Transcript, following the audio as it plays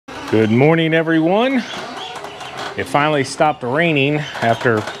Good morning, everyone. It finally stopped raining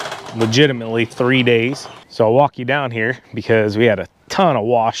after legitimately 3 days. So I'll walk you down here because we had a ton of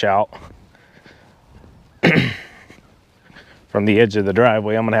washout from the edge of the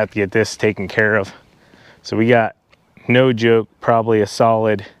driveway. I'm gonna have to get this taken care of. So we got, no joke, probably a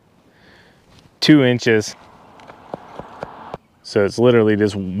solid 2 inches. So it's literally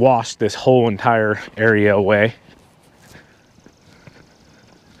just washed this whole entire area away.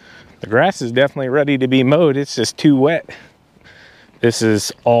 The grass is definitely ready to be mowed. It's just too wet. This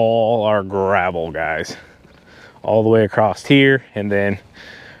is all our gravel, guys. All the way across here. And then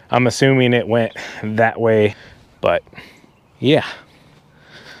I'm assuming it went that way. But yeah,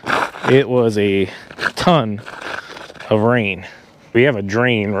 it was a ton of rain. We have a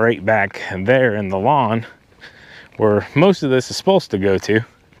drain right back there in the lawn where most of this is supposed to go to.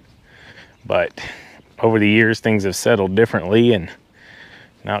 But over the years, things have settled differently, and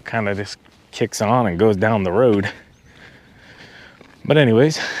now it kind of just kicks on and goes down the road. But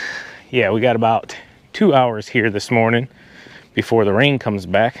anyways, yeah, we got about 2 hours here this morning before the rain comes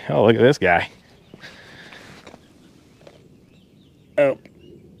back. Oh, look at this guy. Oh,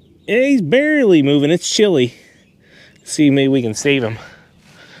 yeah, he's barely moving. It's chilly. See, maybe we can save him.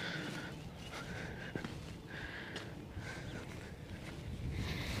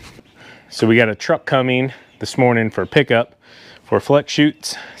 So we got a truck coming this morning for pickup for flex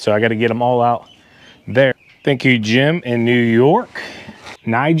chutes. So I got to get them all out there. Thank you, Jim in New York.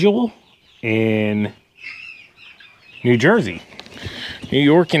 Nigel in New Jersey. New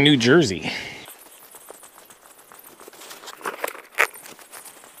York and New Jersey.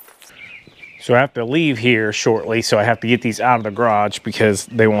 So I have to leave here shortly, so I have to get these out of the garage because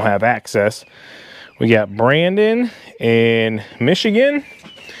they won't have access. We got Brandon in Michigan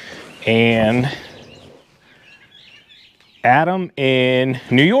and Adam in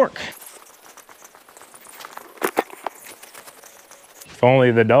New York. If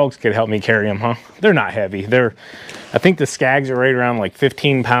only the dogs could help me carry them, huh? They're not heavy. I think the Skags are right around like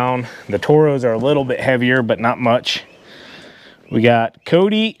 15 pound. The Toros are a little bit heavier, but not much. We got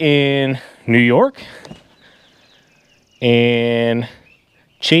Cody in New York and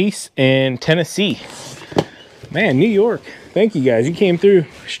Chase in Tennessee. Man, New York. Thank you guys. You came through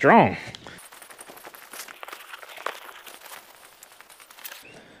strong.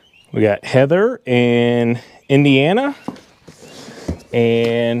 We got Heather in Indiana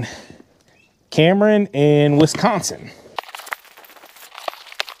and Cameron in Wisconsin.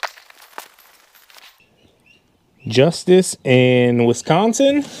 Justice in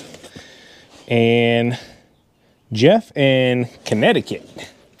Wisconsin and Jeff in Connecticut.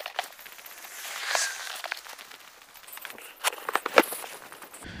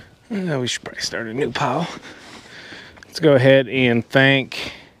 We should probably start a new pile. Let's go ahead and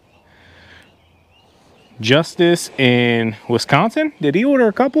thank Justice in Wisconsin. Did he order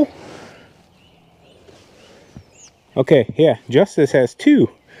a couple? Okay, yeah, Justice has 2.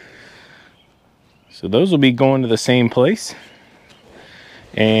 So those will be going to the same place.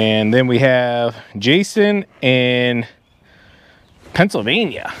 And then we have Jason in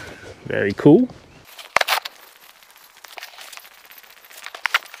Pennsylvania. Very cool.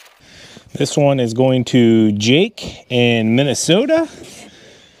 This one is going to Jake in Minnesota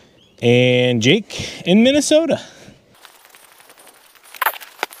and Jake in Minnesota.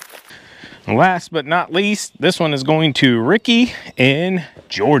 And last but not least, this one is going to Ricky in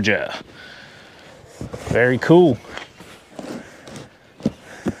Georgia. Very cool.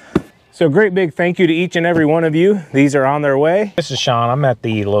 So great big thank you to each and every one of you. These are on their way. This is Sean. I'm at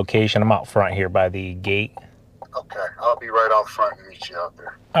the location. I'm out front here by the gate. Okay, I'll be right out front and meet you out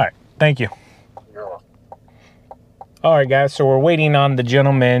there. All right, thank you. You're welcome. All right, guys, so we're waiting on the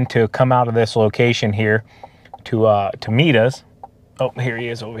gentleman to come out of this location here to meet us. Oh, here he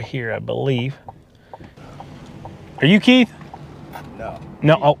is over here, I believe. Are you Keith? No.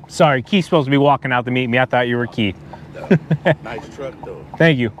 No, oh, sorry. Keith's supposed to be walking out to meet me. I thought you were Keith. No. Nice truck, though.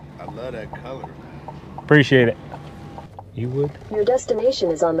 Thank you. I love that color, man. Appreciate it. You would? Your destination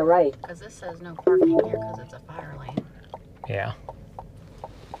is on the right. Because this says no parking here because it's a fire lane. Yeah.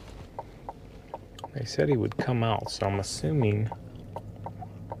 They said he would come out, so I'm assuming.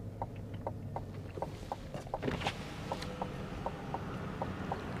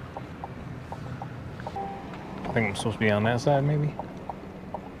 I think I'm supposed to be on that side, maybe.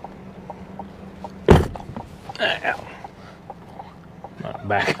 Ow. Not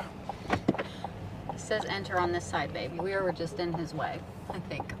back. It says enter on this side, baby. We were just in his way, I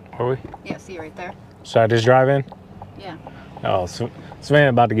think. Are we? Yeah, see right there? Should I just drive in? Yeah. Oh, Savannah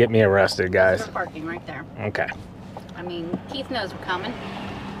about to get me arrested, guys. There's parking right there. Okay. I mean, Keith knows we're coming.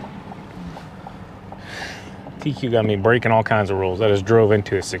 TQ got me breaking all kinds of rules. I just drove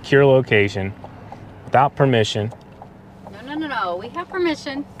into a secure location without permission. No. We have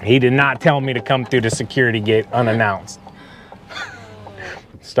permission. He did not tell me to come through the security gate unannounced.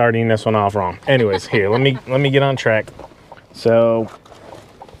 Starting this one off wrong. Anyways, here, let me get on track. So,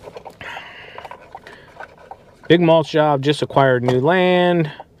 big mulch job, just acquired new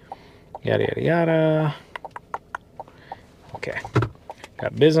land. Yada, yada, yada. Okay.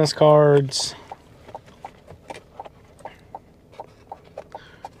 Got business cards.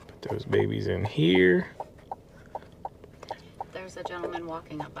 Put those babies in here. There's a gentleman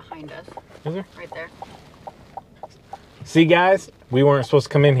walking up behind us. Is there? Right there. See, guys, we weren't supposed to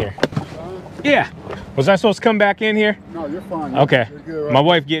come in here. Yeah. Was I supposed to come back in here? No, you're fine. Okay. You're good, right? My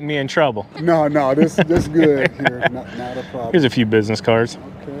wife getting me in trouble. No, this good here. Not a problem. Here's a few business cards.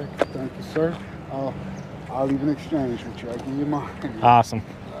 Okay, thank you, sir. I'll leave an exchange with you. I'll give you mine. Awesome.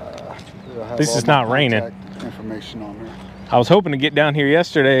 At least it's not raining. Information on there. I was hoping to get down here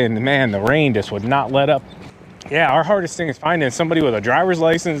yesterday, and man, the rain just would not let up. Yeah, our hardest thing is finding somebody with a driver's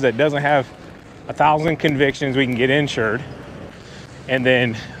license that doesn't have 1,000 convictions we can get insured, and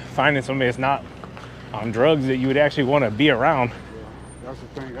then finding somebody that's not on drugs that you would actually want to be around. Yeah, that's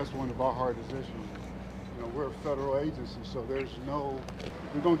the thing. That's one of our hardest issues. You know, we're a federal agency, so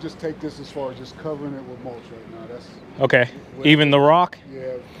we don't just take this as far as just covering it with mulch right now. That's okay. Even the rock?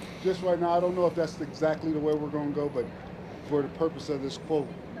 Yeah, just right now, I don't know if that's exactly the way we're going to go, but for the purpose of this quote,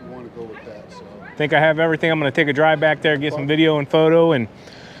 we want to go with that. So I think I have everything. I'm going to take a drive back there, get some video and photo, and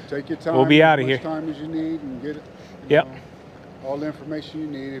take your time. We'll be out of here. As much time as you need, and get it. Yep. All the information you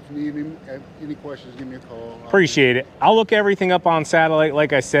need. If you need any questions, give me a call. Appreciate it. I'll look everything up on satellite,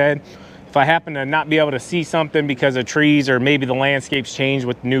 like I said. If I happen to not be able to see something because of trees, or maybe the landscape's changed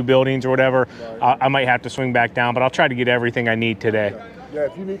with new buildings or whatever, right, I might have to swing back down, but I'll try to get everything I need today. Yeah,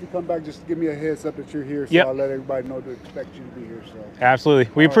 if you need to come back, just give me a heads up that you're here, so I'll let everybody know to expect you to be here. So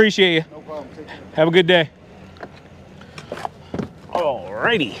absolutely. We appreciate you. No problem. Take care. Have a good day.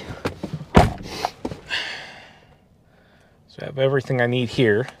 Alrighty. So I have everything I need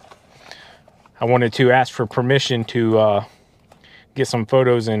here. I wanted to ask for permission to get some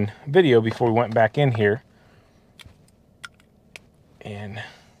photos and video before we went back in here. And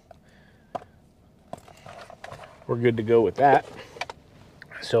we're good to go with that.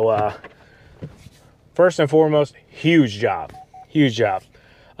 So first and foremost, huge job.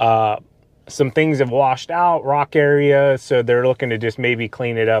 Some things have washed out, rock area, so they're looking to just maybe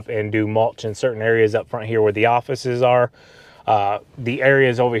clean it up and do mulch in certain areas up front here where the offices are. The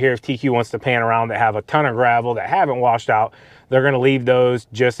areas over here, if TQ wants to pan around, that have a ton of gravel that haven't washed out, they're going to leave those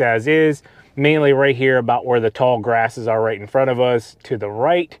just as is, mainly right here about where the tall grasses are right in front of us. To the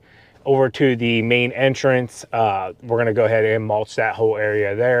right, over to the main entrance, we're going to go ahead and mulch that whole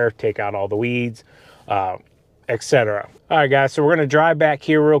area there, take out all the weeds, etc. All right, guys, so we're going to drive back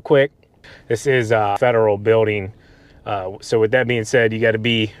here real quick. This is a federal building, so with that being said, you got to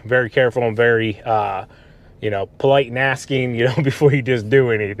be very careful and very polite in asking, before you just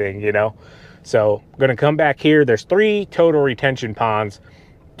do anything, So I'm gonna come back here. There's 3 total retention ponds.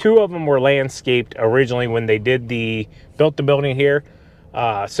 2 of them were landscaped originally when they built the building here,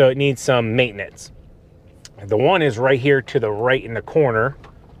 so it needs some maintenance. The one is right here to the right in the corner.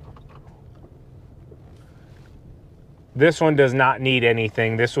 This one does not need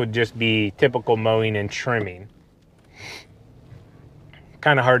anything. This would just be typical mowing and trimming.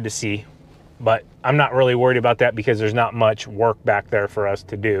 Kind of hard to see, but I'm not really worried about that because there's not much work back there for us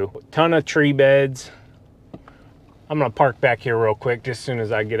to do. Ton of tree beds. I'm gonna park back here real quick just as soon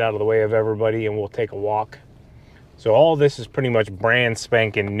as I get out of the way of everybody, and we'll take a walk. So all this is pretty much brand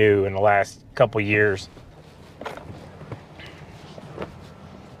spanking new in the last couple years.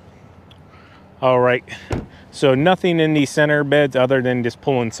 All right, so nothing in these center beds other than just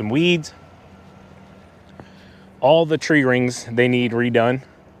pulling some weeds. All the tree rings, they need redone.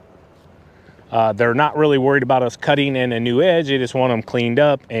 They're not really worried about us cutting in a new edge. They just want them cleaned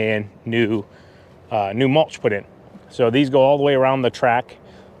up and new mulch put in. So these go all the way around the track.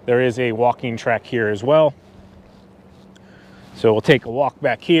 There is a walking track here as well. So we'll take a walk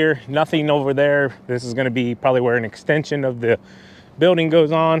back here. Nothing over there. This is going to be probably where an extension of the building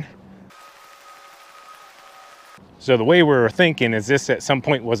goes on. So the way we were thinking is this at some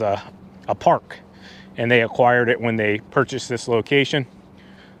point was a park, and they acquired it when they purchased this location.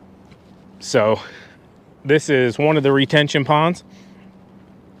 So this is one of the retention ponds.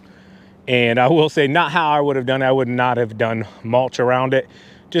 And I will say, not how I would have done it. I would not have done mulch around it,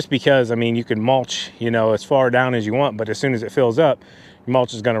 just because, I mean, you can mulch, as far down as you want, but as soon as it fills up, your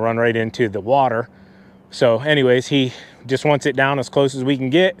mulch is going to run right into the water. So anyways, he just wants it down as close as we can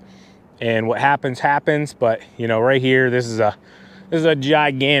get. and what happens happens. But you know, right here, this is a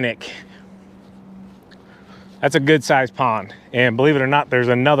gigantic, that's a good sized pond. And believe it or not, there's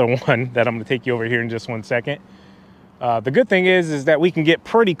another one that I'm gonna take you over here in just 1 second. The good thing is that we can get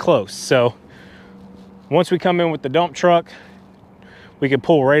pretty close. So once we come in with the dump truck, we could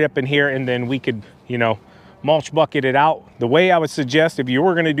pull right up in here, and then we could, you know, mulch bucket it out. The way I would suggest, if you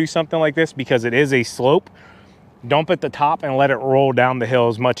were gonna do something like this, because it is a slope, dump at the top and let it roll down the hill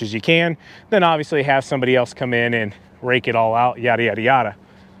as much as you can. Then obviously have somebody else come in and rake it all out, yada, yada, yada.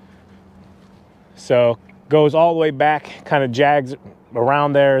 So goes all the way back, kind of jags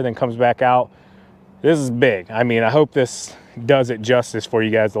around there, then comes back out. This is big. I mean, I hope this does it justice for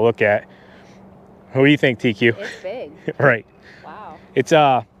you guys to look at. What do you think, TQ? It's big. Right. Wow. It's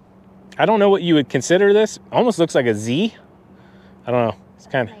I don't know what you would consider this. Almost looks like a Z. I don't know. It's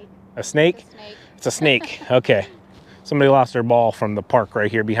kind of a snake. It's a snake. Okay. Somebody lost their ball from the park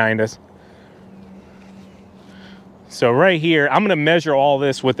right here behind us. So right here, I'm gonna measure all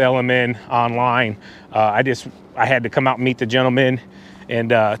this with LMN online. I had to come out and meet the gentleman and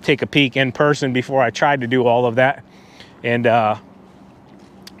take a peek in person before I tried to do all of that. And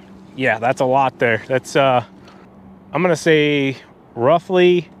yeah, that's a lot there. That's I'm gonna say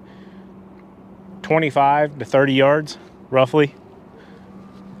roughly 25 to 30 yards, roughly.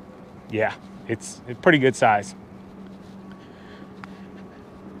 Yeah, it's a pretty good size.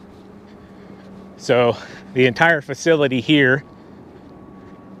 So the entire facility here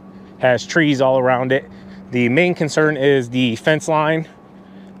has trees all around it. The main concern is the fence line.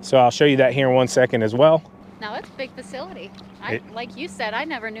 So I'll show you that here in 1 second as well. Now it's a big facility. Like you said, I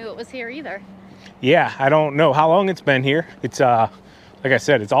never knew it was here either. Yeah, I don't know how long it's been here. It's like I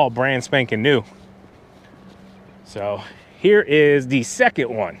said, it's all brand spanking new. So here is the second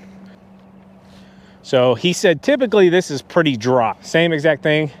one. So he said typically this is pretty dry. Same exact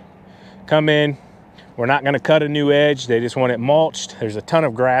thing. Come in. We're not going to cut a new edge. They just want it mulched. There's a ton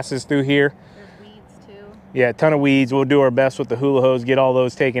of grasses through here. There's weeds too. Yeah, a ton of weeds. We'll do our best with the hula hose, get all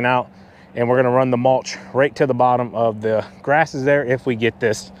those taken out. And we're going to run the mulch right to the bottom of the grasses there if we get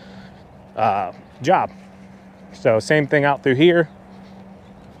this job. So same thing out through here.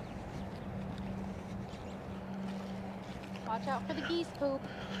 Watch out for the geese poop.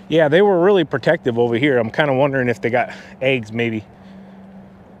 Yeah, they were really protective over here. I'm kind of wondering if they got eggs maybe.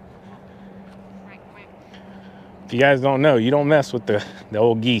 If you guys don't know, you don't mess with the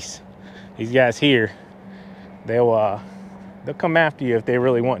old geese. These guys here, they'll come after you if they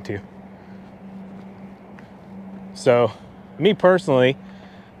really want to. So me personally,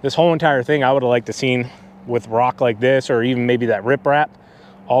 this whole entire thing I would have liked to seen with rock like this, or even maybe that riprap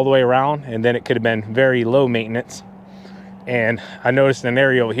all the way around, and then it could have been very low maintenance. And I noticed an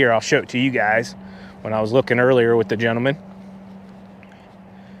area over here, I'll show it to you guys, when I was looking earlier with the gentleman.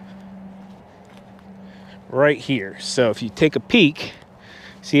 Right here. So if you take a peek,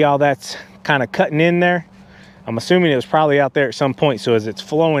 see how that's kind of cutting in there? I'm assuming it was probably out there at some point. So as it's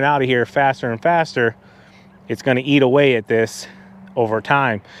flowing out of here faster and faster, it's going to eat away at this over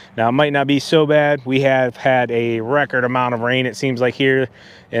time. Now it might not be so bad. We have had a record amount of rain, it seems like, here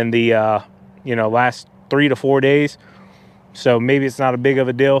in the you know, last 3 to 4 days. So maybe it's not a big of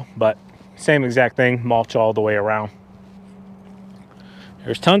a deal, but same exact thing, mulch all the way around.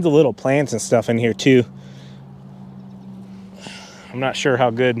 There's tons of little plants and stuff in here too. I'm not sure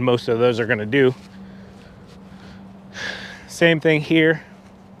how good most of those are going to do. Same thing here,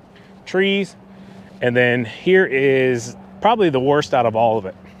 trees. And then here is probably the worst out of all of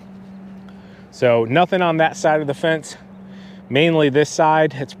it. So nothing on that side of the fence, mainly this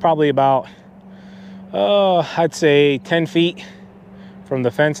side. It's probably about, I'd say 10 feet from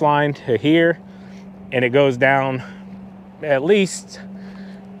the fence line to here. And it goes down at least,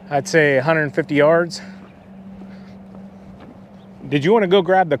 I'd say 150 yards. Did you want to go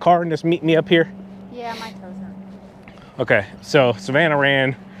grab the car and just meet me up here? Yeah, my toes hurt. Okay, so Savannah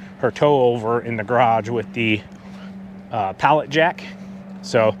ran her toe over in the garage with the pallet jack.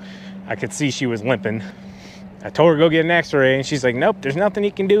 So I could see she was limping. I told her to go get an x-ray, and she's like, nope, there's nothing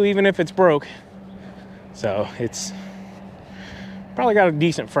you can do even if it's broke. So it's probably got a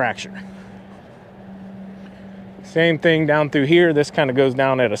decent fracture. Same thing down through here. This kind of goes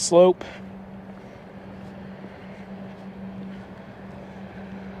down at a slope.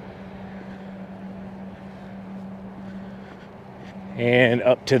 And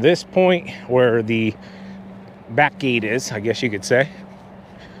up to this point where the back gate is, I guess you could say.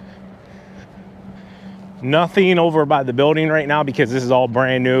 Nothing over by the building right now because this is all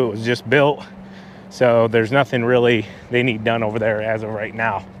brand new. It was just built. So there's nothing really they need done over there as of right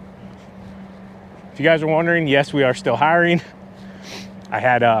now. If you guys are wondering, yes, we are still hiring. I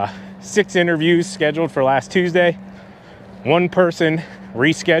had 6 interviews scheduled for last Tuesday. 1 person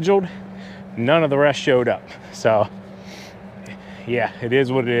rescheduled. None of the rest showed up. So yeah, it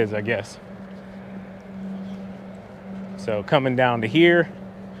is what it is, I guess. So coming down to here,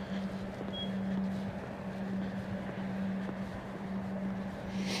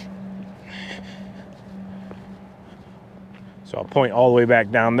 so I'll point all the way back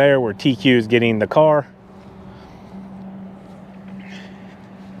down there where TQ is getting the car.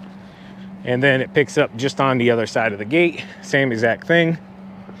 And then it picks up just on the other side of the gate. Same exact thing.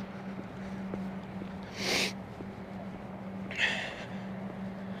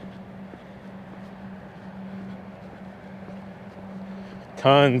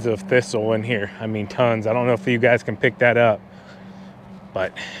 Tons of thistle in here. I mean, tons. I don't know if you guys can pick that up.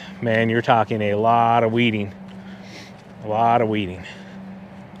 But, man, you're talking a lot of weeding. A lot of weeding.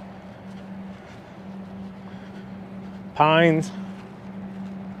 Pines.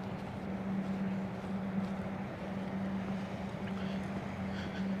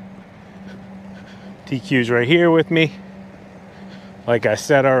 TQ's right here with me. Like I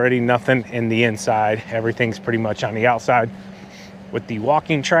said already, nothing in the inside. Everything's pretty much on the outside with the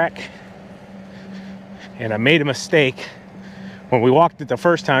walking track. And I made a mistake when we walked it the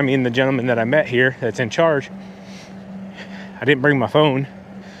first time. Me and the gentleman that I met here that's in charge, I didn't bring my phone,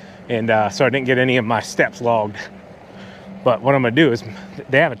 and so I didn't get any of my steps logged. But what I'm gonna do is,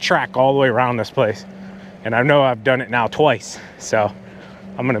 they have a track all the way around this place, and I know I've done it now twice, so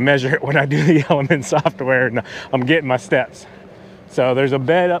I'm gonna measure it when I do the element software, and I'm getting my steps. So there's a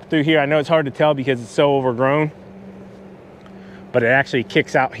bed up through here. I know it's hard to tell because it's so overgrown, but it actually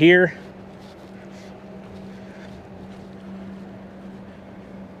kicks out here.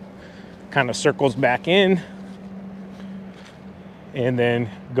 Kind of circles back in and then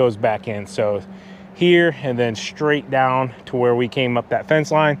goes back in. So here and then straight down to where we came up that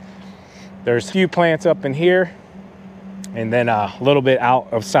fence line. There's a few plants up in here and then a little bit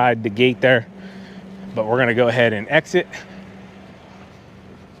out outside the gate there, but we're gonna go ahead and exit.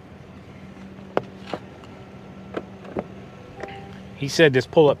 He said just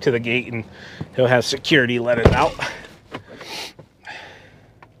pull up to the gate and he'll have security let us out.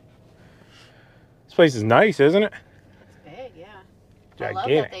 This place is nice, isn't it? It's big, yeah. Gigantic. I love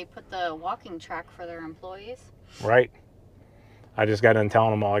that they put the walking track for their employees. Right. I just got done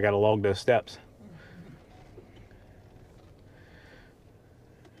telling them all I got to log those steps.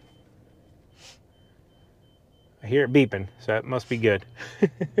 I hear it beeping, so it must be good.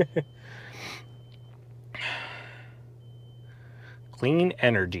 Clean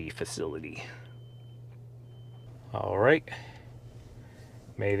energy facility. All right.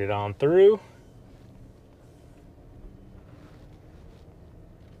 Made it on through.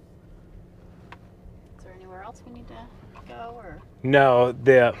 Is there anywhere else we need to go, or? No,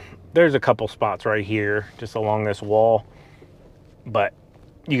 there's a couple spots right here just along this wall, but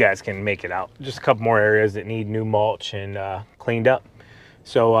you guys can make it out. Just a couple more areas that need new mulch and cleaned up.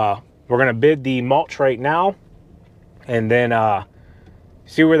 So we're gonna bid the mulch right now and then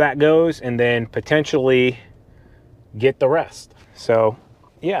see where that goes, and then potentially get the rest. So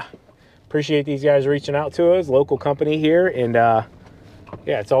yeah, appreciate these guys reaching out to us, local company here, and yeah,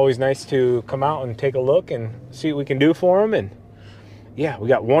 it's always nice to come out and take a look and see what we can do for them. And yeah, we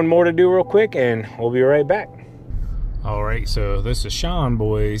got one more to do real quick and we'll be right back. All right, so this is Sean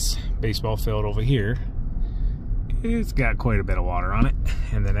Boy's baseball field over here. It's got quite a bit of water on it.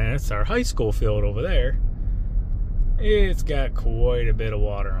 And then that's our high school field over there. It's got quite a bit of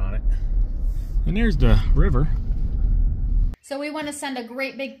water on it. And there's the river. So we want to send a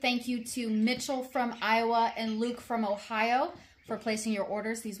great big thank you to Mitchell from Iowa and Luke from Ohio for placing your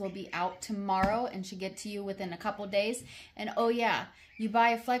orders. These will be out tomorrow and should get to you within a couple days. And oh yeah, you buy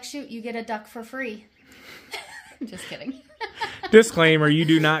a Flex Chute, you get a duck for free. Just kidding. Disclaimer, you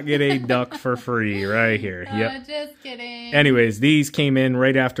do not get a duck for free right here. Yep. Just kidding. Anyways, these came in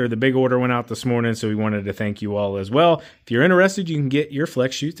right after the big order went out this morning, so we wanted to thank you all as well. If you're interested, you can get your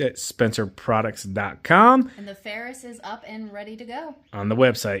Flex Chutes at spencerproducts.com. And the Ferris is up and ready to go. On the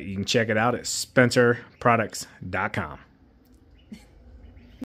website, you can check it out at spencerproducts.com.